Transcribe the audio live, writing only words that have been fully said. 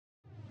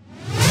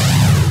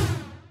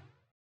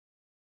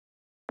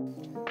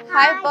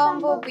Hi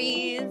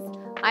bumblebees!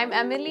 I'm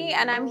Emily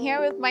and I'm here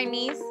with my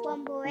niece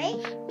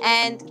Boy.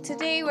 and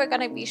today we're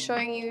going to be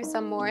showing you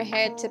some more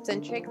hair tips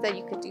and tricks that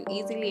you could do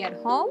easily at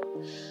home.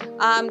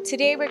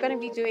 Today we're going to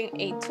be doing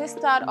a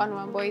twist out on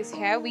Wamboy's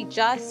hair. We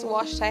just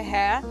washed her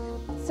hair.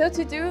 So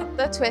to do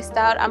the twist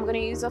out, I'm going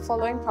to use the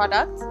following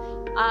products.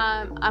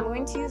 I'm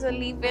going to use a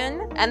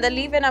leave-in, and the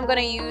leave-in I'm going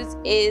to use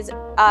is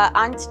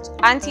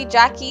Auntie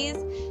Jackie's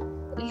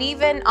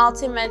Leave-In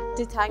Ultimate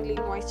Detangling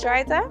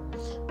Moisturizer.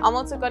 I'm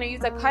also going to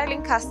use a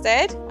curling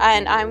custard,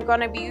 and I'm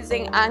going to be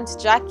using Aunt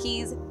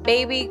Jackie's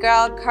Baby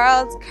Girl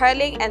Curls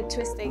Curling and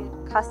Twisting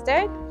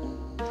Custard.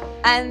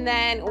 And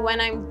then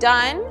when I'm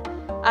done,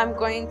 I'm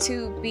going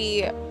to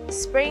be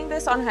spraying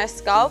this on her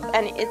scalp,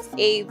 and it's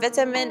a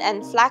vitamin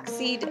and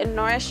flaxseed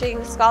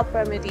nourishing scalp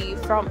remedy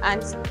from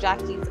Aunt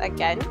Jackie's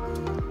again.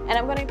 And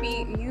I'm going to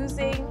be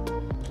using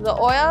the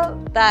oil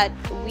that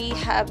we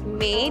have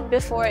made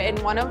before in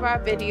one of our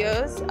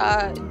videos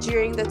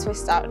during the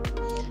twist out.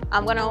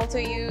 I'm going to also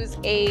use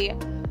a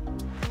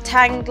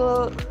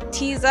Tangle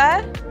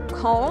Teaser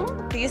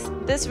comb.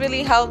 This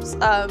really helps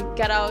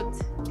get out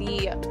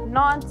the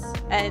knots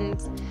and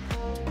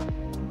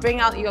bring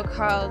out your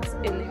curls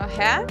in your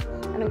hair.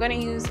 And I'm going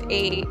to use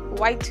a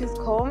white tooth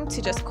comb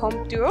to just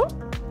comb through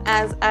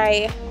as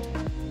I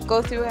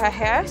go through her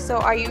hair. So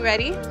are you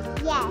ready?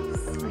 Yes.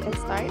 I can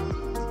start.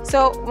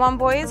 So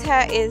Wamboy's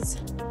hair is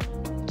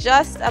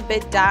just a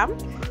bit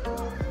damp.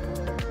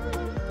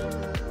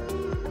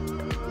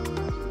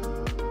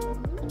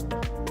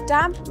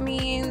 Damp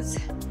means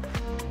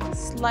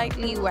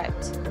slightly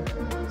wet.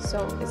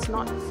 So it's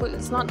not full,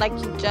 it's not like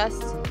you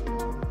just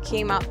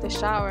came out the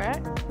shower,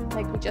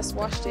 like we just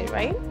washed it,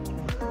 right?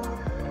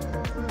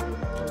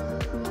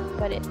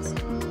 But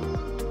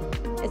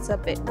it's a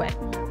bit wet.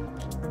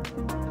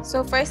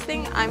 So first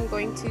thing I'm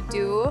going to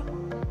do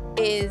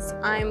is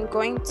I'm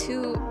going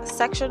to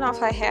section off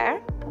her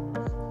hair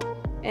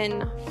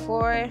in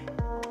 4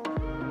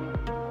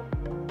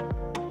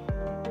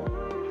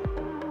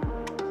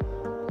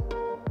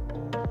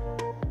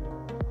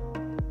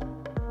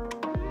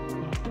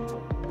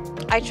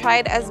 I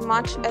tried as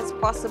much as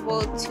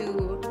possible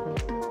to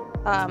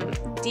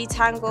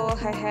detangle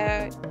her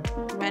hair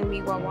when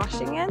we were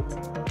washing it.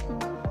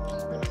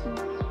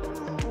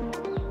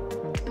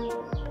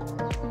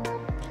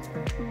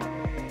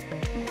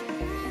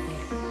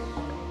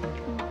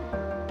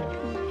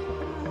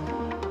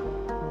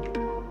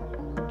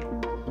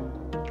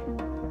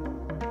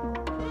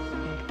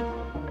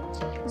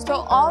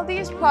 So all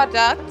these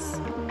products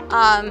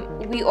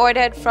we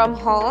ordered from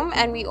home,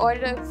 and we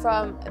ordered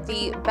from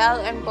the Belle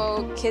and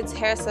Beau Kids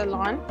Hair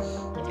Salon.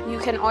 You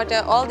can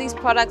order all these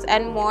products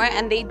and more,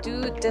 and they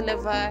do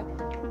deliver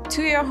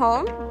to your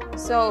home.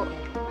 So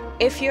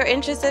if you're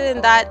interested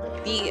in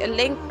that, the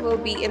link will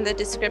be in the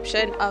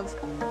description of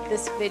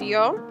this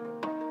video.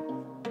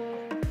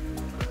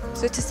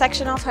 So to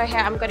section off her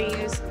hair, I'm going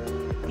to use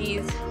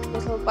these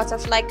little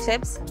butterfly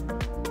clips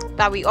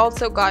that we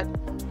also got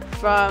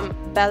from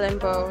Belle and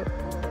Beau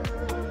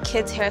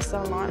Kids Hair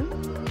Salon.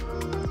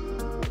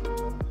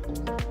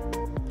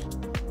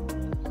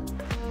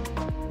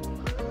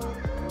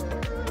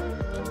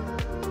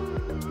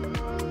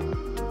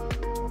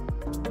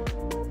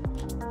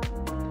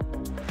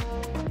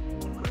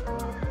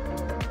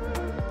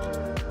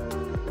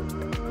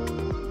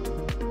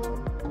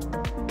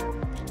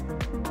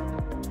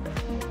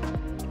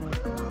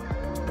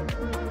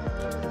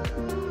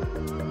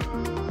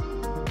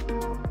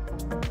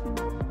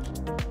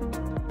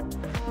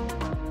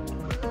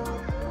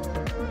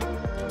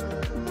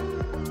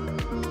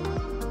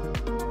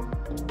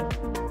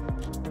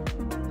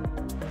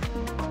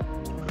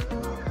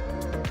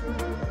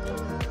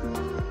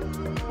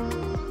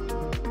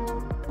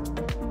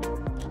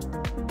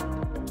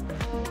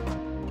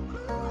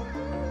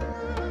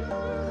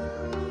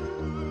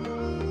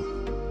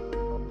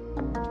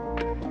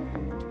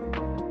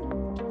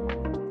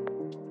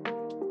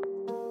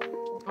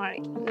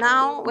 Alright,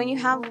 now when you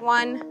have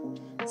one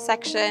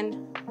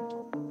section,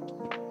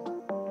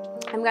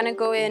 I'm gonna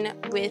go in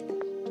with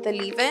the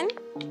leave-in.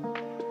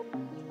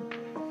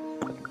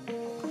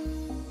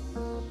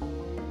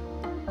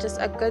 Just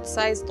a good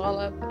sized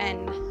dollop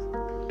and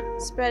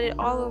spread it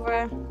all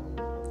over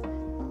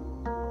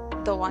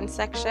the one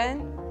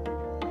section.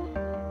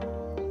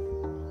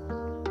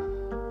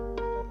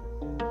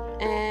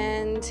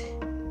 And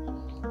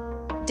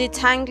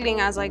detangling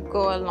as I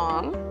go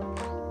along.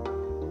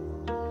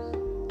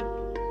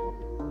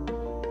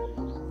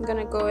 I'm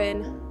gonna go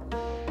in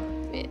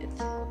with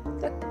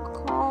the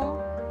comb,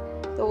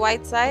 the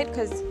white side,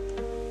 because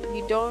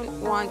you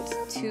don't want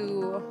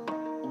to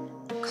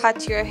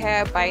cut your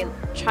hair by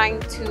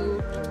trying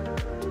to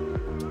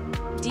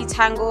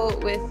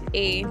detangle with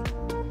a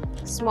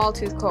small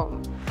tooth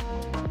comb.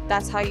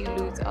 That's how you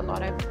lose a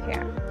lot of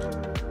hair.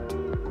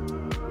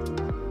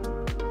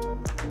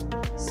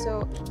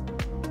 So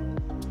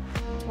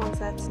once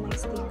that's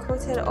nicely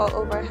coated all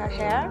over her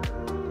hair,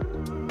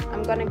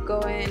 I'm gonna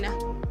go in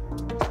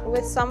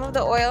with some of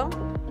the oil,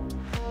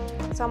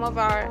 some of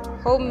our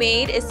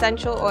homemade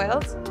essential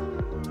oils.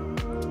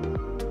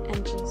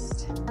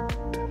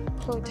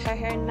 coat her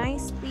hair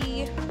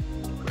nicely.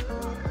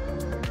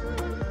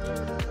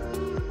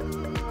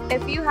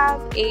 If you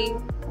have a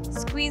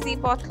squeezy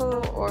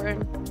bottle or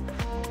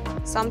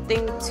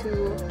something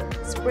to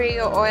spray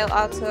your oil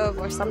out of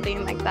or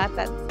something like that,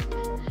 that's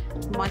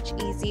much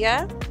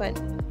easier. But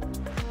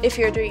if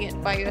you're doing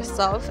it by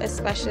yourself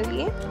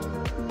especially.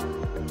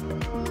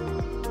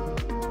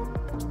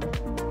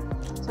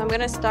 So I'm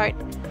gonna start.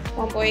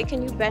 One boy,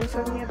 can you bend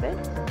for me a bit?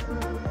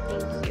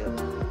 Thank you.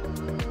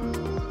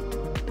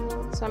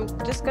 So I'm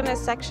just gonna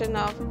section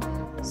off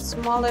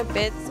smaller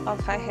bits of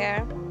her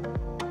hair.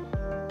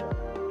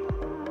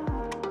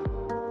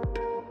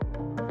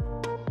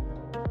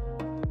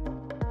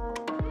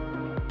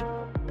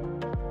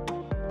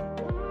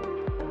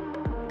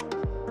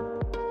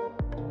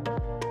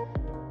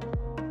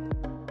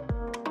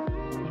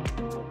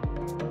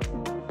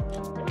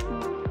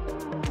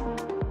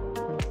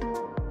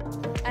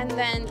 And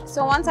then,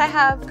 so once I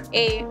have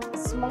a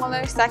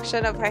smaller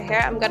section of her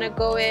hair, I'm gonna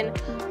go in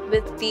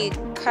with the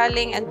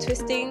curling and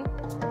twisting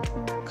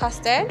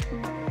custard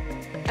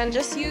and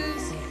just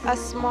use a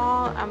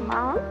small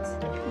amount,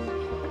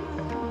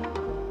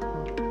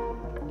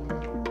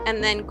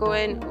 and then go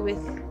in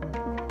with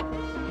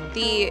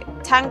the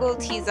tangle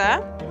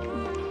teaser,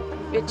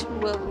 which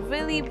will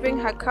really bring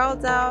her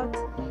curls out.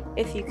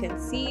 If you can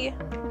see,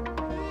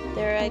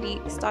 they're already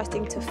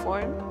starting to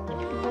form.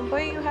 Oh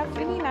boy, you have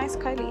really nice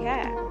curly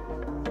hair.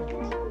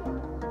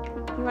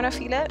 You wanna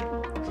feel it?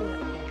 Feel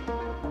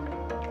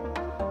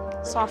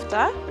it.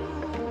 Softer.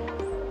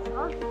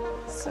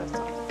 So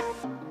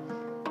soft.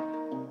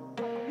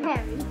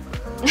 Very.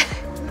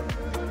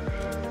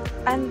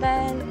 And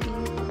then you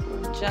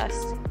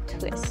just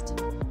twist.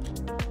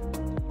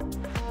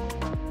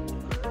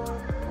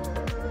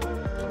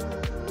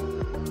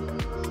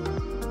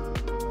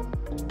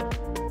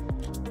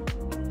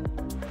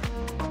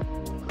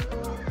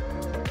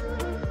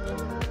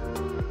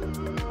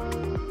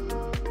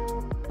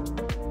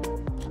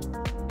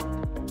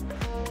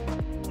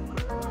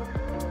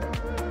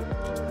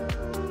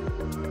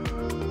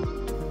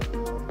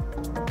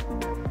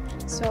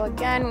 So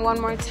again, one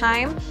more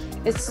time,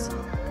 it's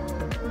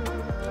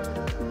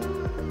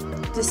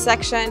this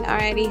section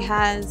already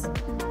has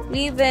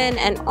leave-in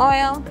and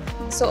oil.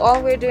 So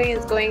all we're doing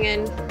is going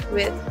in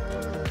with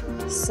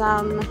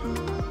some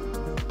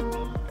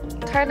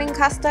curling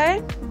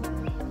custard,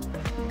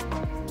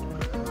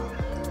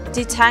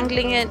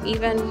 detangling it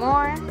even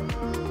more,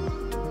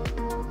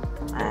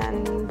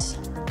 and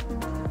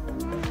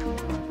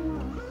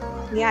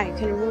yeah, you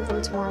can remove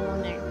them tomorrow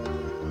morning,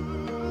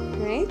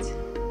 right?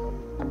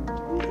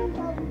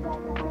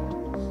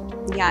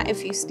 Yeah,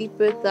 if you sleep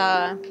with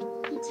the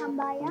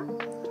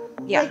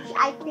yeah. Which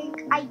I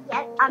think I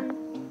get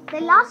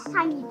the last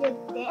time you did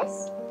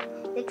this,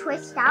 the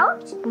twist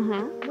out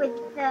with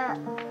the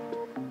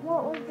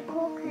what was the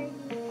called curling?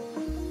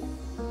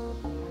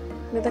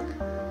 With the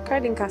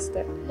curling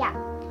custard. Yeah.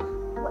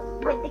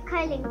 With the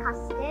curling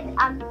custard.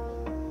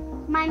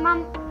 My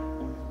mum,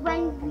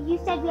 when you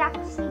said we have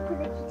to sleep with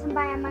a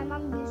kitambaya, my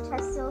mum used her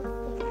silk.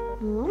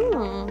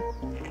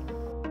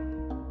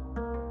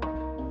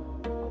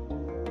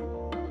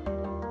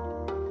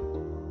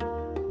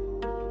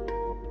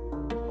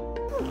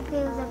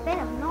 There was a bit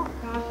of knot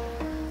there.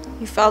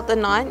 You felt the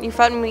knot? You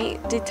felt me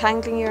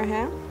detangling your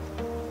hair?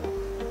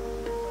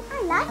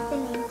 I like the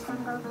name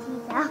Tangle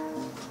Teaser.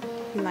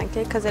 You like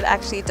it? Because it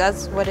actually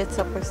does what it's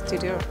supposed to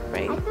do,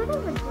 right? I thought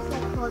it was just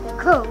like called a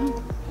comb.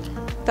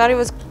 Thought it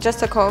was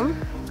just a comb?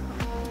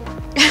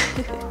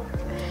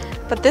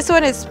 But this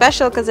one is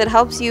special because it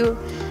helps you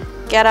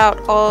get out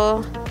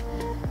all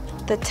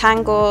the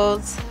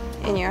tangles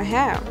in your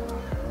hair.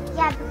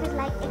 Yeah, because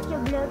like if you're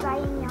blow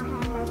drying your hair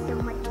and there's so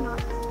much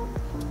knots,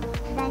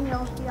 then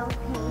you'll feel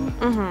pain.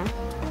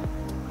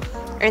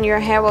 And your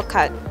hair will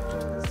cut.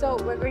 So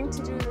we're going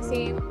to do the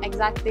same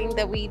exact thing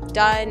that we've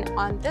done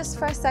on this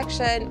first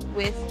section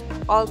with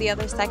all the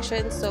other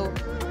sections. So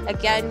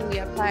again, we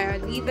apply our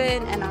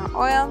leave-in and our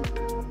oil,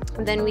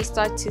 and then we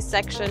start to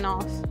section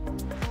off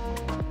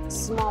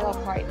smaller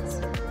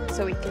parts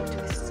so we can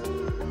twist.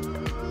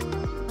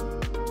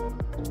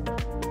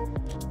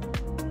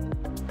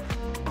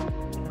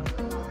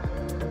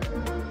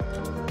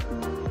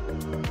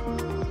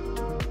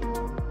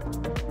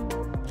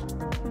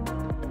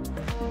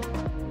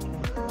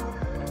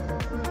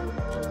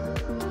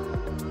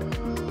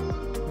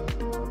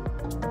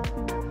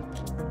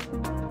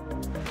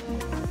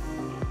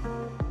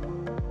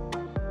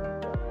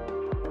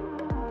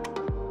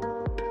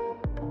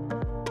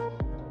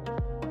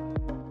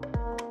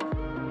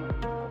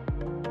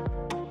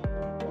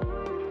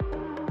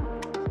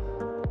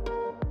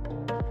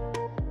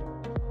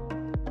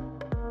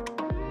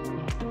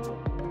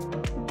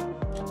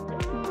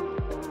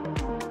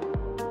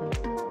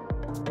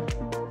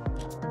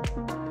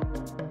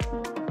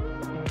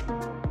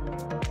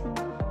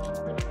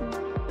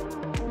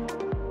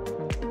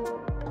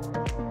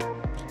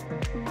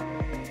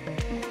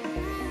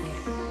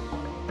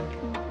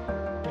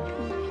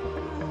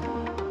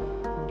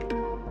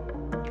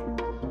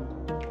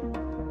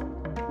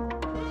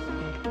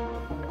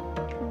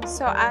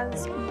 So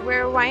as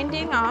we're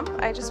winding up,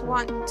 I just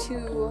want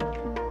to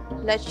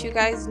let you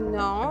guys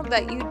know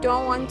that you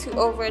don't want to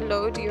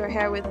overload your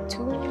hair with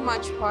too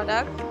much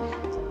product,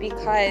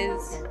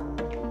 because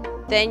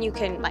then you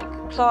can like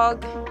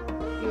clog,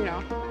 you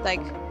know, like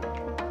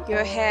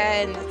your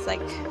hair, and it's like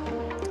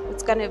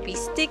it's gonna be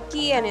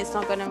sticky and it's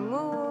not gonna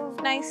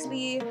move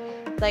nicely.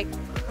 Like,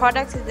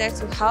 product is there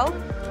to help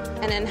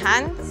and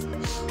enhance,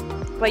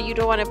 but you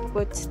don't want to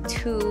put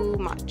too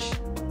much.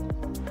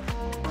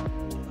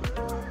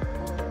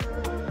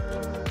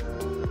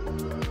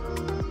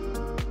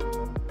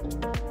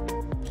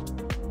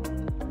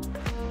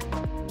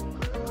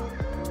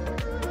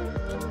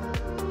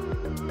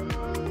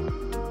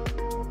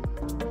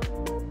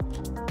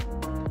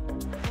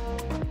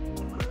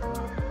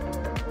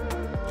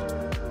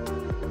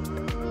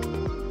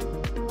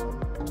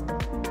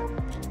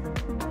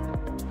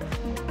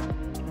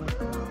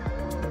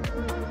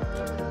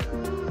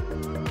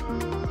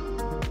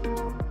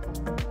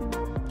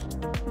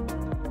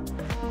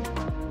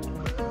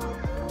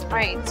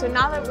 Alright, so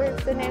now that we're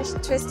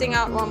finished twisting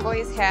out one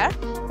boy's hair,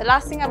 the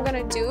last thing I'm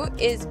going to do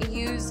is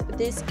use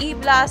this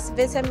E-Blast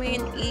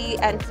Vitamin E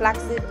and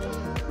Flaxseed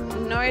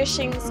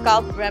Nourishing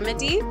Scalp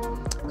Remedy,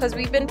 because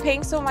we've been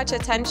paying so much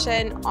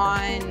attention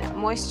on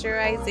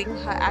moisturizing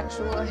her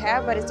actual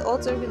hair, but it's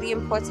also really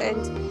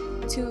important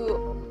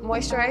to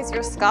moisturize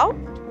your scalp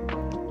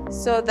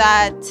so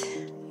that,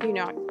 you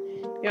know,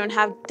 you don't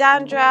have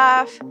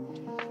dandruff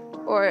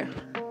or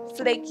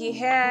flaky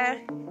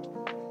hair.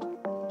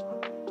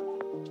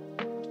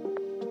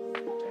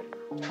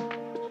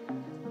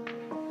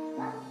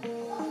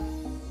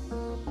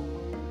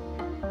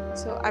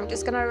 So I'm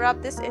just gonna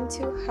rub this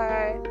into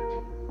her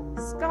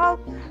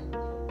scalp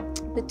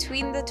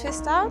between the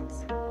twist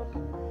outs.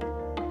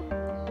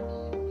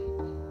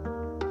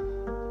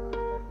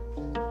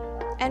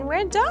 And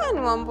we're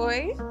done, one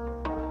boy.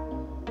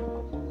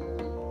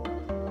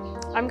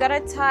 I'm gonna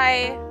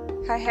tie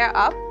her hair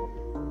up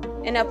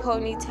in a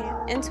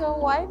ponytail. Into a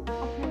what?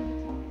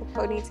 A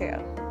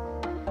ponytail.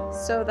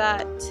 So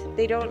that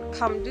they don't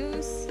come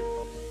loose.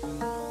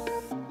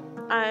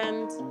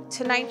 And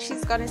tonight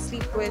she's gonna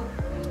sleep with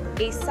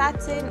a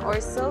satin or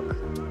silk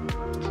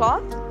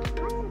cloth.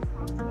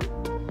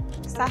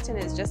 Satin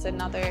is just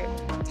another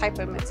type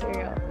of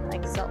material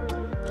like silk,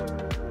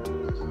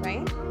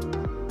 right?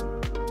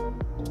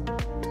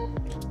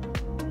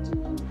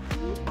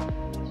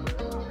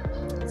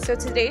 So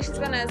today she's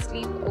gonna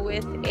sleep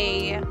with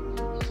a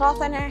cloth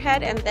on her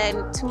head, and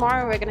then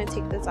tomorrow we're gonna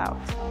take this out.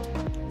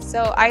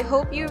 So I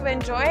hope you've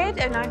enjoyed,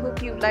 and I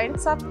hope you learned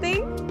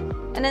something.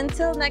 And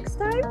until next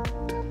time,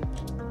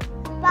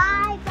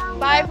 bye, Bumblebee.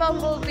 Bye,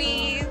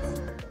 bumblebees.